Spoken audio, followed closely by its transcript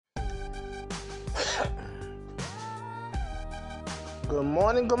Good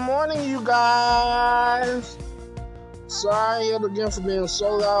morning, you guys. Sorry yet again for being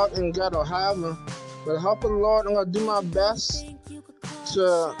so loud and ghetto having. With the help of the Lord, I'm going to do my best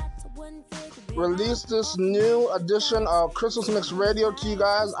to release this new edition of Christmas Mix Radio to you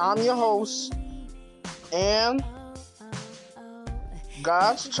guys. I'm your host and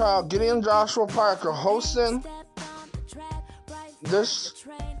God's child, Gideon Joshua Parker, hosting this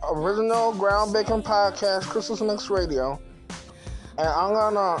original groundbreaking podcast, Christmas Mix Radio. And I'm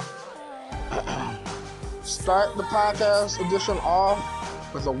gonna start the podcast edition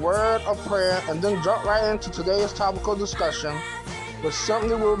off with a word of prayer and then jump right into today's topical discussion, which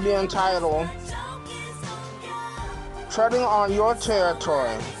simply will be entitled Treading on Your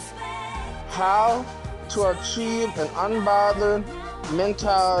Territory: How to Achieve an Unbothered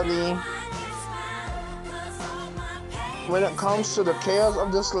Mentality when it comes to the cares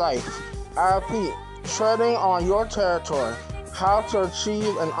of this life. I repeat, treading on your territory: how to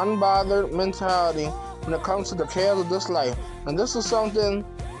achieve an unbothered mentality when it comes to the cares of this life. And this is something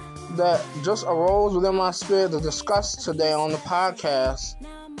that just arose within my spirit to discuss today on the podcast.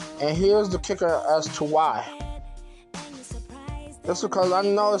 And here's the kicker as to why. It's because I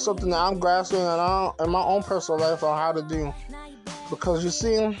know it's something that I'm grasping in my own personal life on how to do. Because you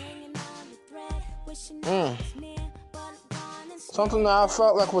see, something that I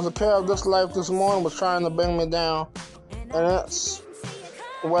felt like was a care of this life this morning was trying to bring me down. And it's,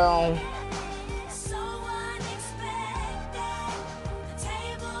 well,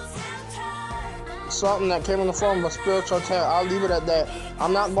 something that came in the form of a spiritual attack. I'll leave it at that.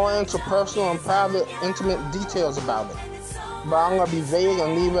 I'm not going into personal and private, intimate details about it. But I'm going to be vague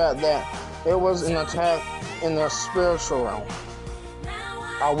and leave it at that. It was an attack in the spiritual realm.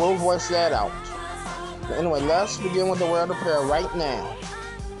 I will voice that out. But anyway, let's begin with the word of prayer right now.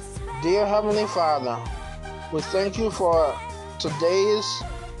 Dear Heavenly Father, we thank you for today's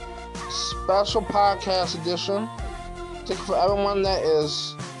special podcast edition. Thank you for everyone that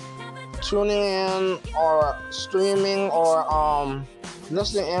is tuning in or streaming or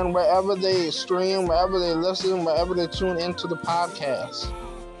listening in wherever they stream, wherever they listen, wherever they tune into the podcast.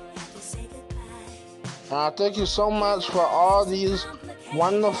 And I thank you so much for all these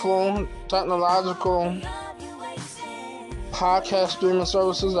wonderful technological podcast streaming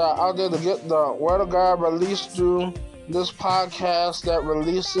services that are out there to get the Word of God released through this podcast that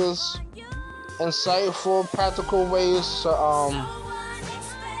releases insightful, practical ways to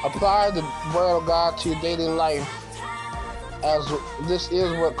apply the Word of God to your daily life, as this is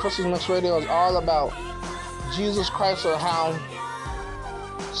what Christmas Mix Radio is all about. Jesus Christ, and how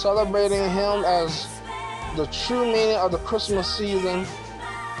celebrating Him as the true meaning of the Christmas season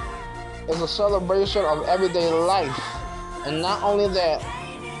is a celebration of everyday life. And not only that,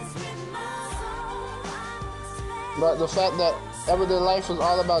 but the fact that everyday life is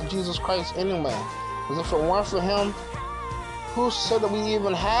all about Jesus Christ anyway. Because if it weren't for Him, who's to say that we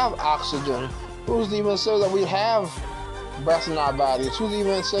even have oxygen? Who's to even say that we have breath in our bodies? Who's to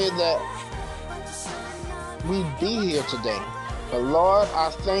even say that we'd be here today? But Lord, I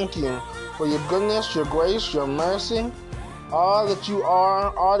thank you for your goodness, your grace, your mercy, all that you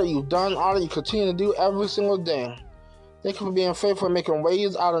are, all that you've done, all that you continue to do every single day. Thank you for being faithful and making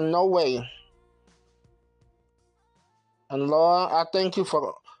ways out of no way. And Lord, I thank you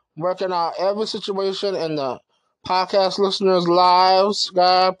for working out every situation in the podcast listeners' lives,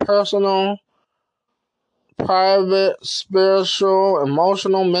 God, personal, private, spiritual,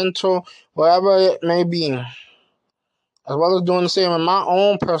 emotional, mental, whatever it may be. As well as doing the same in my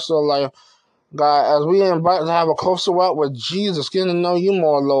own personal life, God, as we invite to have a closer walk with Jesus, getting to know you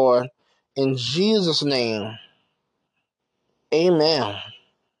more, Lord. In Jesus' name. Amen.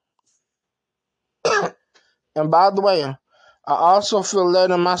 And by the way, I also feel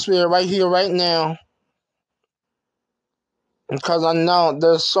led in my spirit right here, right now, because I know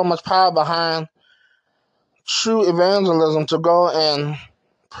there's so much power behind true evangelism, to go and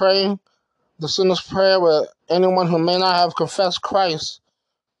pray the sinner's prayer with anyone who may not have confessed Christ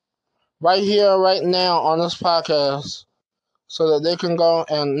right here, right now on this podcast, so that they can go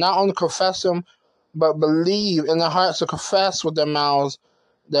and not only confess Him, but believe in their hearts to confess with their mouths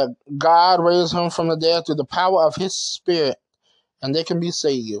that God raised Him from the dead through the power of His Spirit, and they can be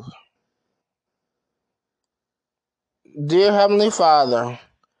saved. Dear Heavenly Father,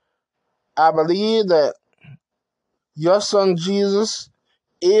 I believe that your Son Jesus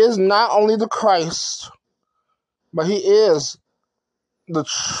is not only the Christ, but He is the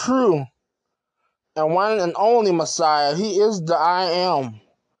true and one and only Messiah. He is the I Am,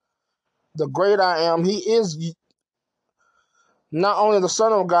 the great I Am. He is not only the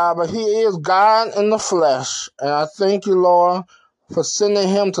Son of God, but He is God in the flesh. And I thank you, Lord, for sending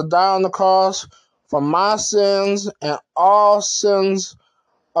him to die on the cross for my sins and all sins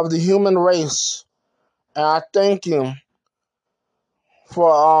of the human race. And I thank you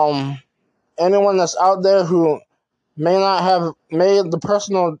for anyone that's out there who may not have made the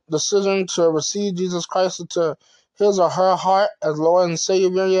personal decision to receive Jesus Christ into his or her heart as Lord and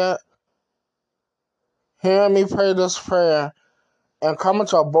Savior yet. Hear me pray this prayer and come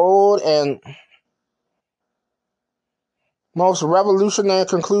to a bold and most revolutionary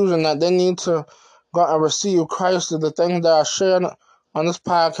conclusion that they need to go and receive Christ through the things that I shared on this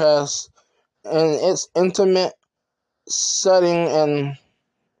podcast in its intimate setting and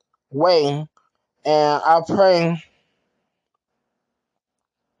way. And I pray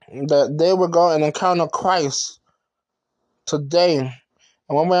that they will go and encounter Christ today. And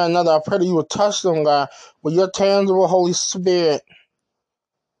one way or another, I pray that you will touch them, God, with your tangible Holy Spirit,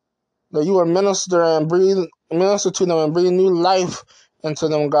 that you will minister to them and breathe new life into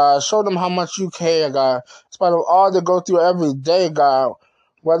them, God. Show them how much you care, God. In spite of all they go through every day, God,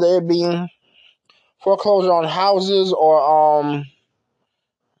 whether it be foreclosure on houses or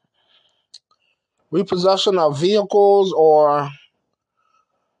repossession of vehicles or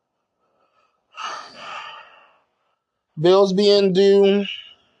bills being due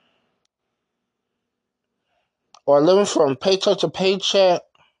or living from paycheck to paycheck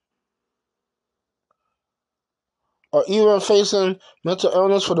or even facing mental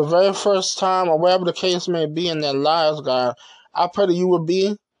illness for the very first time or whatever the case may be in their lives, God. I pray that you would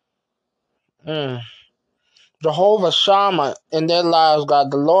be Jehovah Shammah in their lives,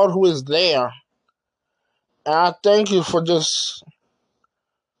 God, the Lord who is there. And I thank you for just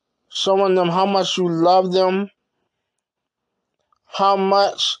showing them how much you love them, how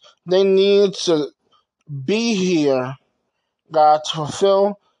much they need to be here, God, to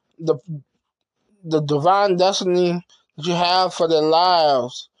fulfill the divine destiny that you have for their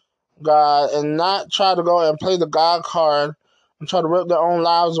lives, God, and not try to go and play the God card and try to rip their own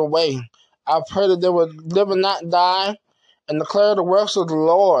lives away. I pray that they would live and not die and declare the works of the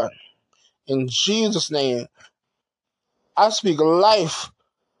Lord. In Jesus' name, I speak life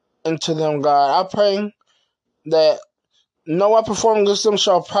into them, God. I pray that no weapon formed against them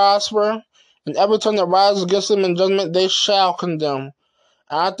shall prosper, and every tongue that rises against them in judgment they shall condemn.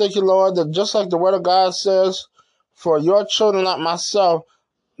 And I thank you, Lord, that just like the Word of God says, for your children, like myself,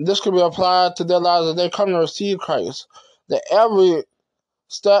 this could be applied to their lives as they come to receive Christ. That every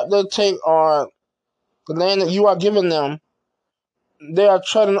step they take on the land that you are giving them, they are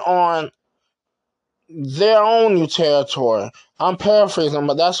treading on their own new territory. I'm paraphrasing,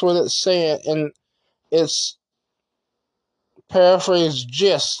 but that's what it's saying in its paraphrased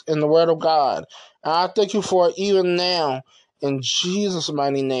gist in the Word of God. And I thank you for it even now, in Jesus'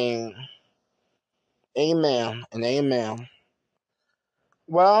 mighty name. Amen and amen.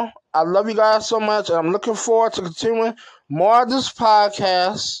 Well, I love you guys so much, and I'm looking forward to continuing more of this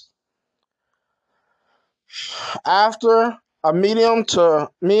podcast after a medium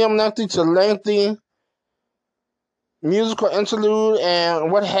lengthy to lengthy musical interlude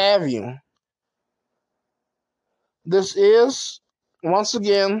and what have you. This is, once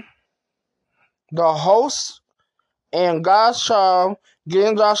again, the host and God's child,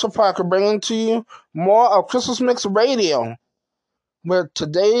 Gideon Joshua Parker, bringing to you more of Christmas Mix Radio with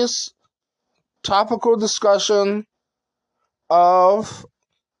today's topical discussion of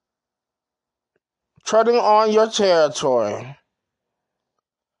treading on your territory.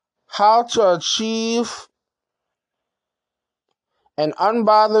 How to achieve an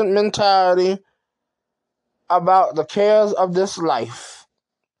unbothered mentality about the cares of this life.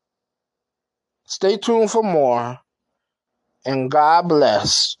 Stay tuned for more, and God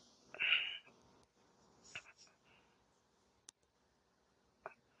bless.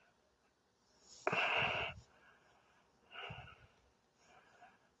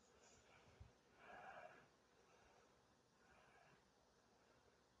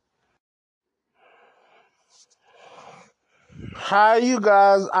 Hi, you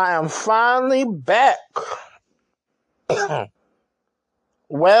guys. I am finally back.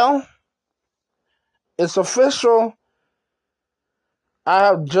 Well, it's official. I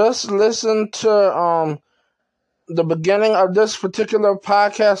have just listened to the beginning of this particular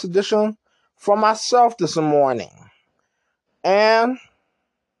podcast edition for myself this morning. And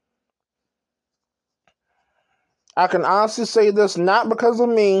I can honestly say this not because of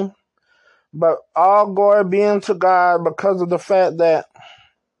me, but all glory being to God because of the fact that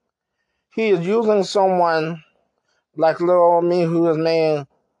He is using someone like little old me who has made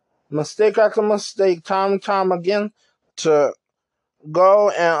mistake after mistake time and time again to go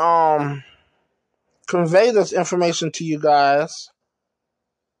and convey this information to you guys.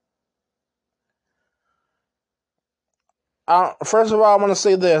 First of all, I want to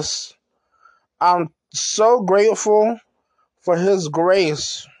say this. I'm so grateful for His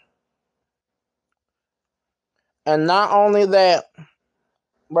grace. And not only that,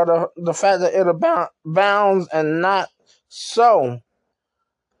 but the fact that it abounds and not so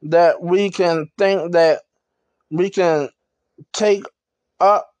that we can think that we can take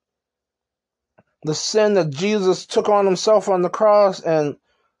up the sin that Jesus took on Himself on the cross and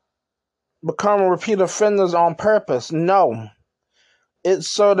become repeat offenders on purpose. No. It's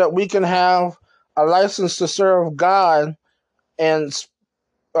so that we can have a license to serve God and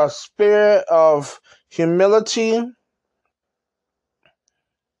a spirit of humility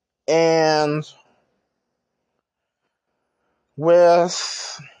and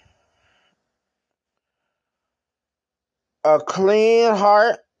with a clean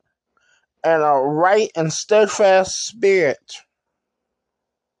heart and a right and steadfast spirit.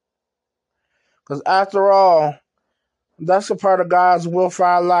 Because after all, that's a part of God's will for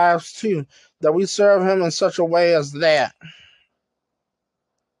our lives too, that we serve Him in such a way as that.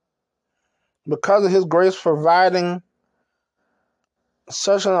 Because of His grace providing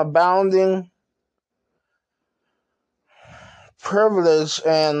such an abounding privilege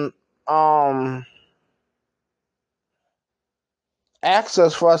and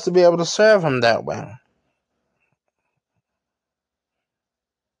access for us to be able to serve Him that way.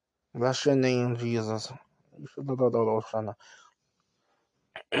 Bless your name, Jesus.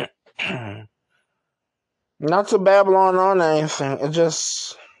 Not to Babylon on anything. It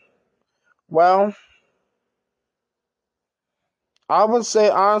just, well, I would say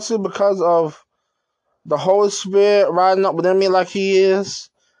honestly because of the Holy Spirit riding up within me like He is,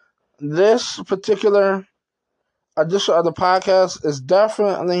 this particular edition of the podcast is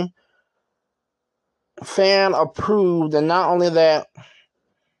definitely fan approved. And not only that,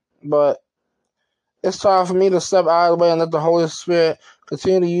 but it's time for me to step out of the way and let the Holy Spirit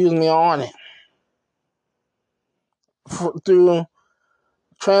continue to use me on it. Through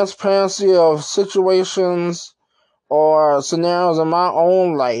transparency of situations or scenarios in my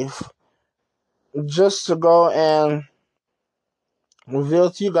own life, just to go and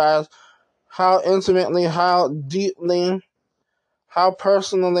reveal to you guys how intimately, how deeply, how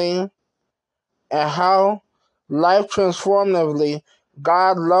personally, and how life transformatively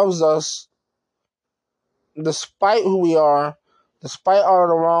God loves us despite who we are, despite all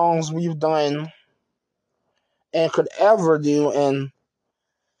the wrongs we've done and could ever do, and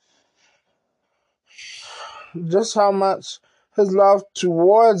just how much His love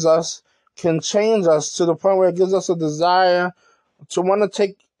towards us can change us to the point where it gives us a desire to want to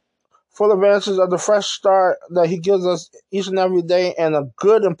take full advantage of the fresh start that He gives us each and every day in a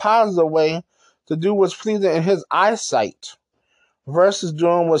good and positive way to do what's pleasing in His eyesight versus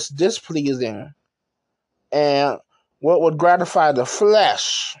doing what's displeasing and what would gratify the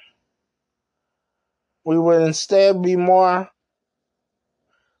flesh. We would instead be more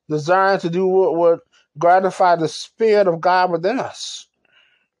desiring to do what would gratify the Spirit of God within us.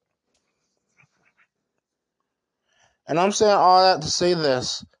 And I'm saying all that to say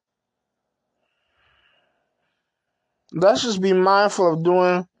this. Let's just be mindful of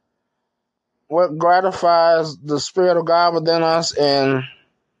doing what gratifies the Spirit of God within us, and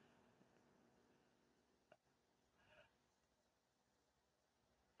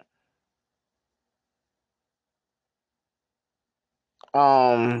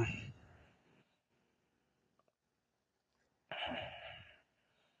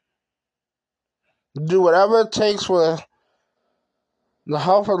do whatever it takes with the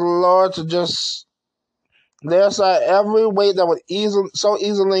help of the Lord to just lay aside every weight that would so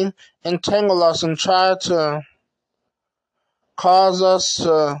easily entangle us and try to cause us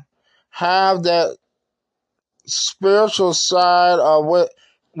to have that spiritual side of what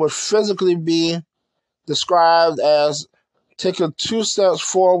would physically be described as taking 2 steps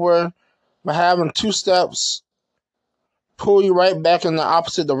forward, but having 2 steps pull you right back in the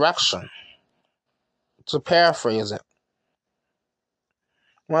opposite direction, to paraphrase it.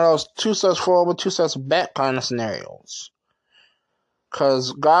 One of those 2 steps forward, 2 steps back kind of scenarios.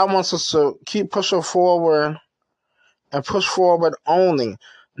 Because God wants us to keep pushing forward and push forward only,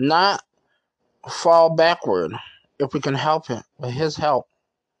 not fall backward if we can help it with His help.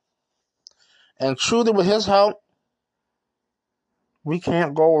 And truly with His help, we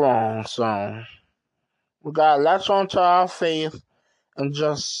can't go wrong. So we gotta latch on to our faith and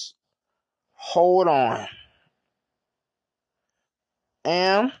just hold on.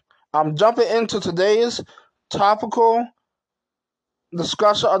 And I'm jumping into today's topical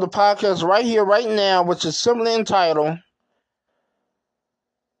discussion of the podcast right here, right now, which is simply entitled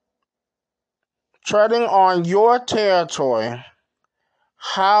treading on your territory,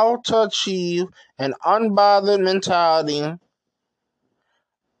 how to achieve an unbothered mentality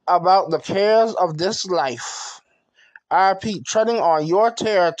about the cares of this life. I repeat, treading on your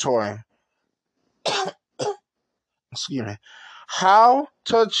territory. Excuse me. How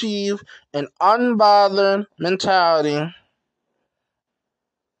to achieve an unbothered mentality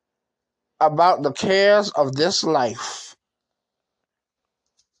about the cares of this life.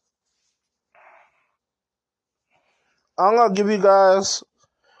 I'm going to give you guys,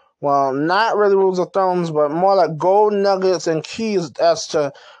 well, not really rules of thumbs, but more like gold nuggets and keys as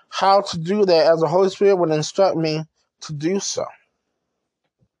to how to do that as the Holy Spirit would instruct me to do so.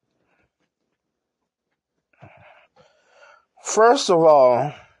 First of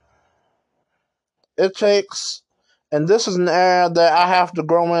all, it takes, and this is an area that I have to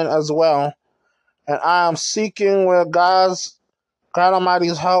grow in as well, and I am seeking with God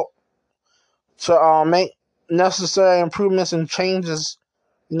Almighty's help to make necessary improvements and changes,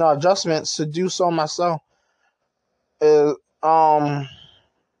 adjustments to do so myself. Is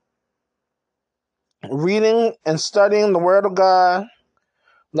reading and studying the Word of God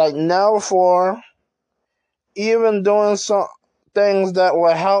like never before, even doing some things that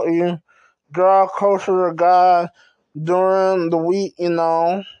will help you draw closer to God during the week,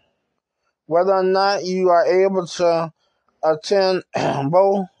 whether or not you are able to attend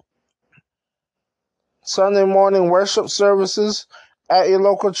both Sunday morning worship services at your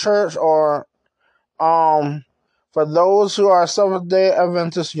local church, or for those who are Seventh-day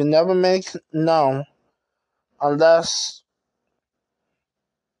Adventists, you never make no unless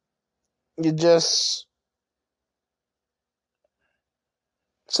you just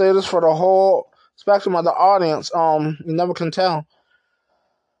say this for the whole spectrum of the audience. You never can tell.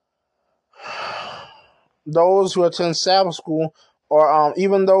 Those who attend Sabbath school, or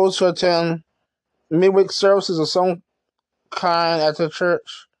even those who attend midweek services of some kind at the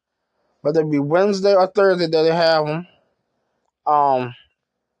church, whether it be Wednesday or Thursday that they have them,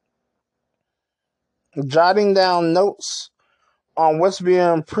 jotting down notes on what's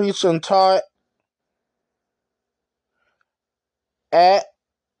being preached and taught at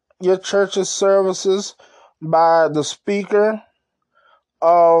your church's services by the speaker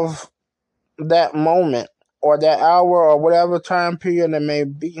of that moment or that hour or whatever time period it may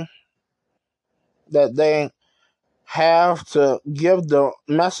be that they have to give the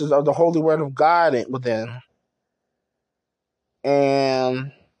message of the Holy Word of God within.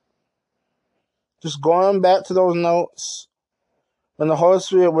 And just going back to those notes, when the Holy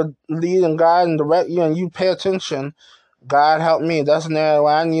Spirit would lead and guide and direct you and you pay attention, God help me. That's an area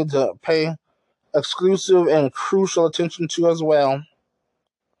where I need to pay exclusive and crucial attention to as well.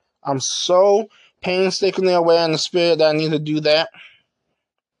 I'm so painstakingly aware in the Spirit that I need to do that.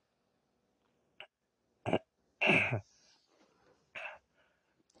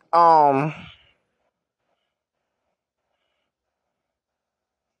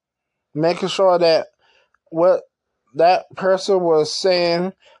 Making sure that what that person was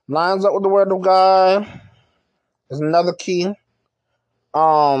saying lines up with the Word of God is another key.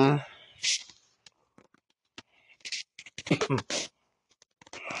 And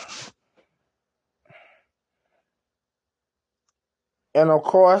of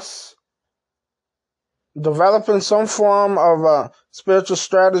course, developing some form of a spiritual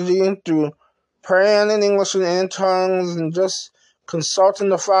strategy through praying in English and in tongues, and just consulting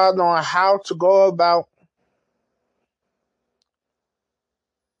the Father on how to go about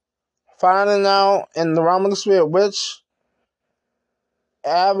finding out in the realm of the Spirit which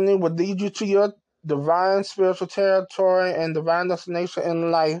avenue would lead you to your divine spiritual territory and divine destination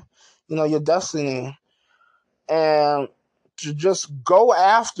in life, your destiny. And to just go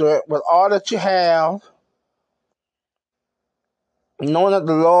after it with all that you have, knowing that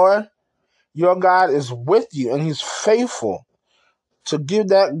the Lord, your God, is with you and He's faithful to give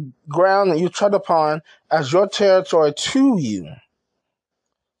that ground that you tread upon as your territory to you,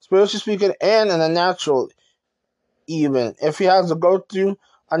 spiritually speaking, and in the natural. Even if He has to go through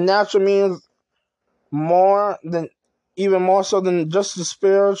a natural means even more so than just the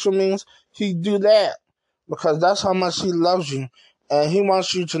spiritual means, He do that because that's how much He loves you, and He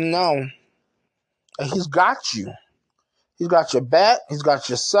wants you to know that He's got you. He's got your back. He's got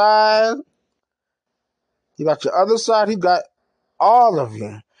your side. He got your other side. He got all of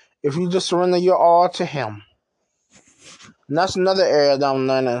you if you just surrender your all to Him. And that's another area that I'm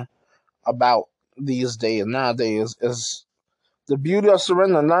learning about nowadays, is the beauty of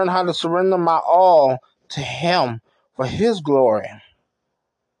surrender. Learn how to surrender my all to Him for His glory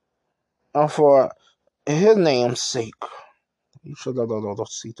and for His name's sake.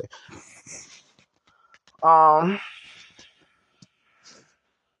 Um,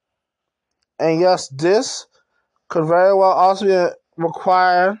 and yes, this could very well also be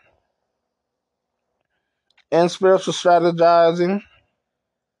required in spiritual strategizing,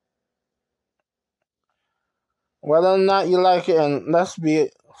 whether or not you like it. And let's be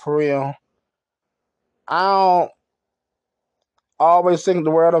for real, I don't always think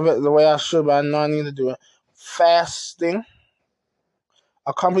the word of it the way I should, but I know I need to do it. Fasting,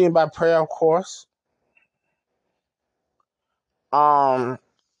 accompanied by prayer, of course. Um,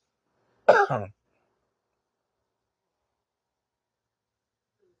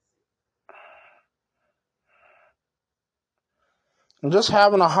 just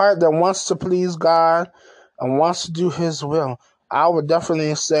having a heart that wants to please God and wants to do His will. I would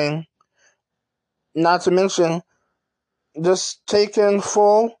definitely say, not to mention, just taking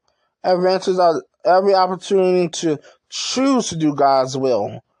full advantage of every opportunity to choose to do God's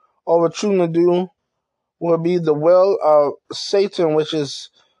will over choosing to do will be the will of Satan, which is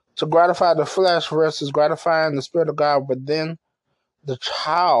to gratify the flesh versus gratifying the Spirit of God within the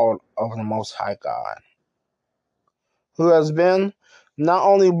child of the Most High God, who has been not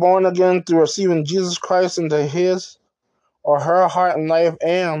only born again through receiving Jesus Christ into his or her heart and life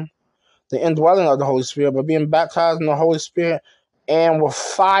and the indwelling of the Holy Spirit, but being baptized in the Holy Spirit and with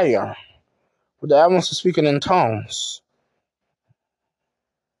fire, with the evidence of speaking in tongues.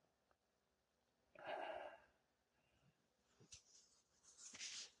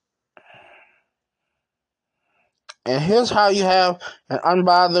 And here's how you have an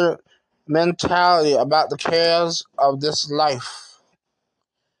unbothered mentality about the cares of this life.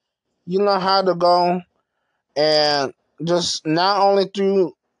 You know how to go and just not only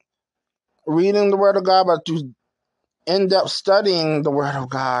through reading the Word of God, but through in-depth studying the Word of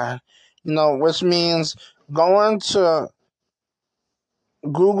God. Which means going to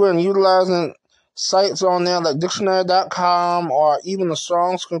Google and utilizing sites on there like dictionary.com or even the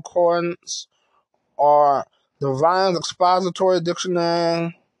Strong's Concordance or the Vine's Expository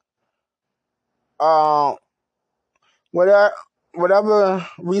Dictionary. Uh, whatever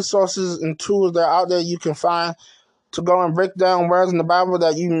resources and tools that are out there you can find to go and break down words in the Bible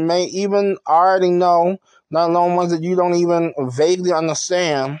that you may even already know, not alone ones that you don't even vaguely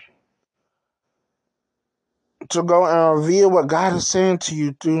understand, to go and reveal what God is saying to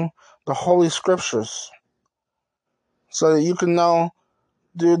you through the Holy Scriptures, so that you can know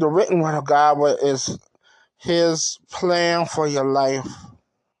through the written Word of God what is His plan for your life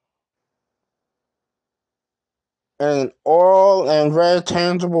in an oral and very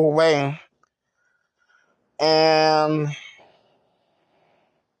tangible way. And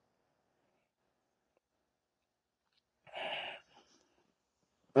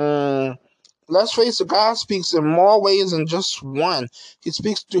let's face it, God speaks in more ways than just one. He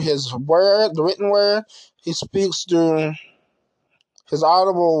speaks through His Word, the written Word. He speaks through His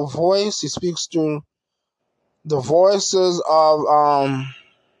audible voice. He speaks through the voices of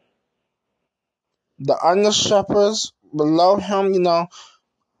the under shepherds below Him.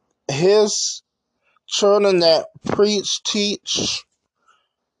 His children that preach, teach,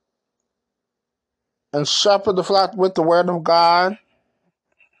 and shepherd the flock with the Word of God.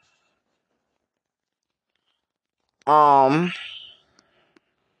 I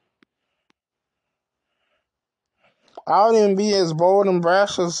would even be as bold and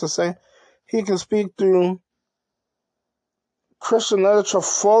brash as to say He can speak through Christian literature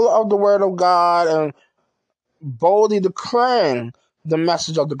full of the Word of God and boldly declaring the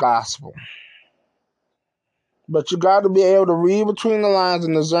message of the gospel. But you got to be able to read between the lines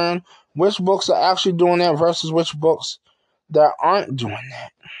and discern which books are actually doing that versus which books that aren't doing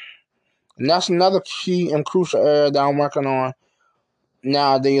that. And that's another key and crucial area that I'm working on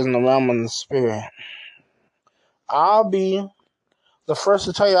nowadays in the realm of the spirit. I'll be the first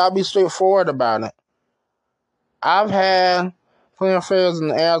to tell you, I'll be straightforward about it. I've had plenty of affairs in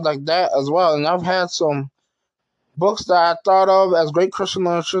the areas like that as well, and I've had some books that I thought of as great Christian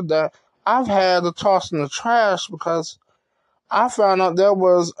literature that I've had to toss in the trash because I found out there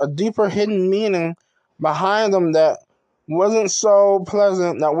was a deeper hidden meaning behind them that wasn't so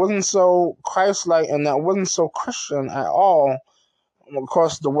pleasant, that wasn't so Christ-like, and that wasn't so Christian at all. Of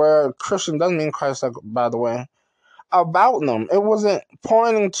course, the word Christian doesn't mean Christ-like, by the way. About them, it wasn't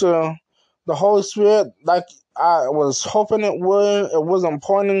pointing to the Holy Spirit like I was hoping it would. It wasn't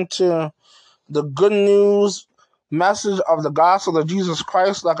pointing to the good news message of the gospel of Jesus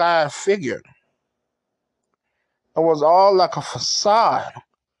Christ like I had figured. It was all like a facade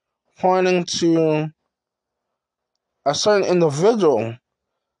pointing to a certain individual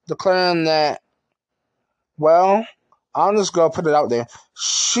declaring that, well, I'm just going to put it out there.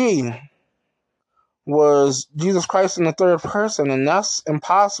 She was Jesus Christ in the third person, and that's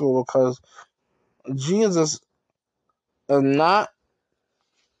impossible because Jesus is not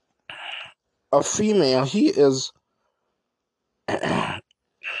a female. He is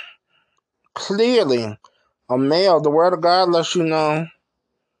clearly a male. The Word of God lets you know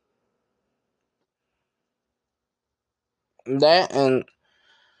that in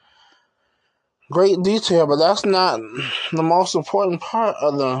great detail, but that's not the most important part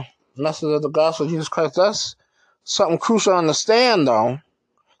of the message of the gospel of Jesus Christ. That's something crucial to understand, though.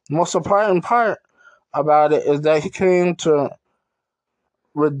 The most important part about it is that he came to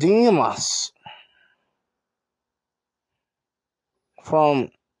redeem us from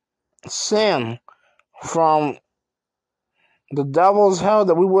sin, from the devil's hell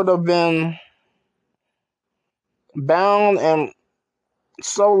that we would have been bound and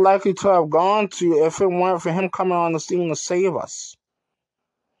so likely to have gone to if it weren't for him coming on the scene to save us.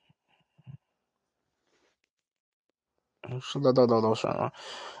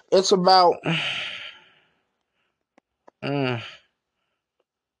 It's about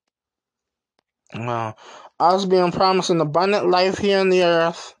us being promised an abundant life here on the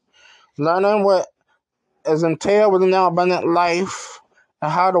earth, learning what is entailed within that abundant life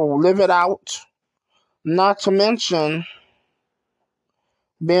and how to live it out. Not to mention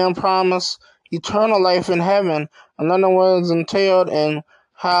being promised eternal life in heaven and learning what is entailed and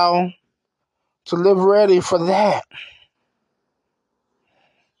how to live ready for that.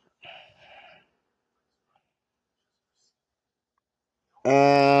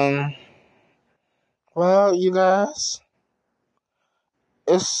 And well, you guys,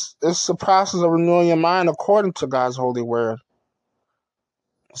 it's the process of renewing your mind according to God's holy word.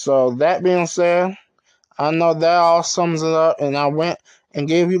 So that being said, I know that all sums it up, and I went and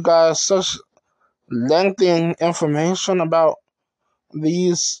gave you guys such lengthy information about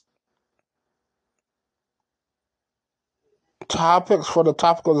these topics for the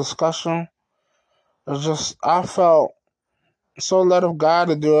topical discussion. It's just, I felt so led of God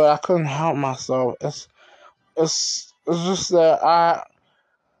to do it. I couldn't help myself. It's just that I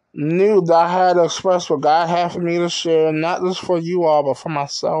knew that I had to express what God had for me to share, not just for you all, but for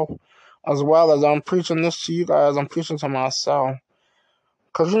myself, as well as I'm preaching this to you guys. I'm preaching to myself.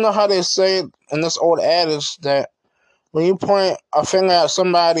 Because you know how they say in this old adage that when you point a finger at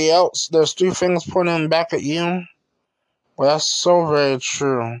somebody else, there's three fingers pointing back at you? Well, that's so very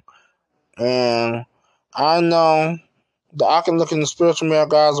true. And I know that I can look in the spiritual mirror of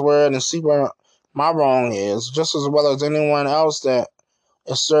God's word and see where my wrong is, just as well as anyone else that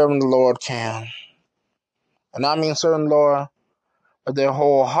is serving the Lord can. And I mean serving the Lord with their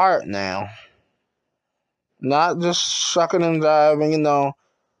whole heart now. Not just shucking and jiving,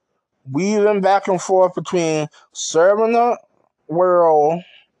 weaving back and forth between serving the world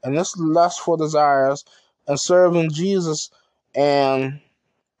and its lustful desires and serving Jesus and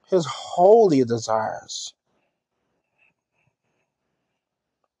his holy desires.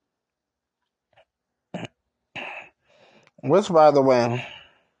 Which, by the way,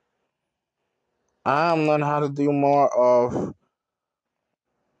 I am learning how to do more of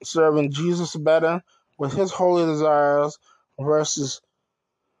serving Jesus better with his holy desires versus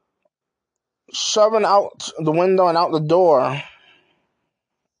shoving out the window and out the door,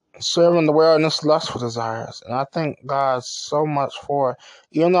 serving the world and its lustful desires. And I thank God so much for it.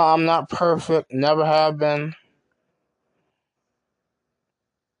 Even though I'm not perfect, never have been.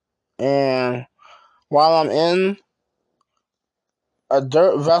 And while I'm in a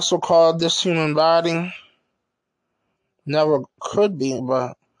dirt vessel called this human body, never could be,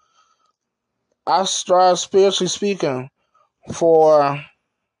 but I strive, spiritually speaking, for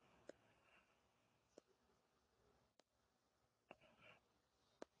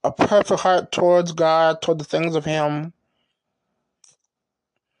a perfect heart towards God, toward the things of him,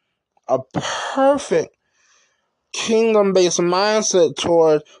 a perfect kingdom-based mindset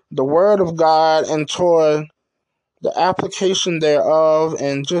toward the word of God and toward the application thereof,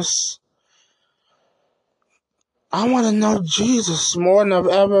 and just, I want to know Jesus more than I've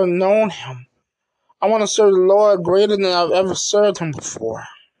ever known him. I want to serve the Lord greater than I've ever served him before.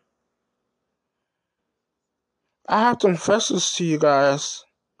 I have to confess this to you guys.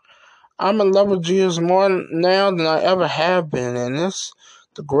 I'm in love with Jesus more now than I ever have been, and it's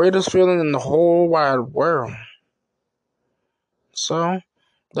the greatest feeling in the whole wide world. So,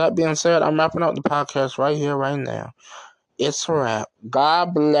 that being said, I'm wrapping up the podcast right here, right now. It's a wrap.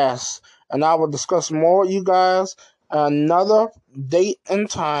 God bless. And I will discuss more with you guys at another date and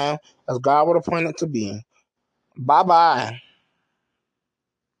time as God would appoint it to be. Bye-bye.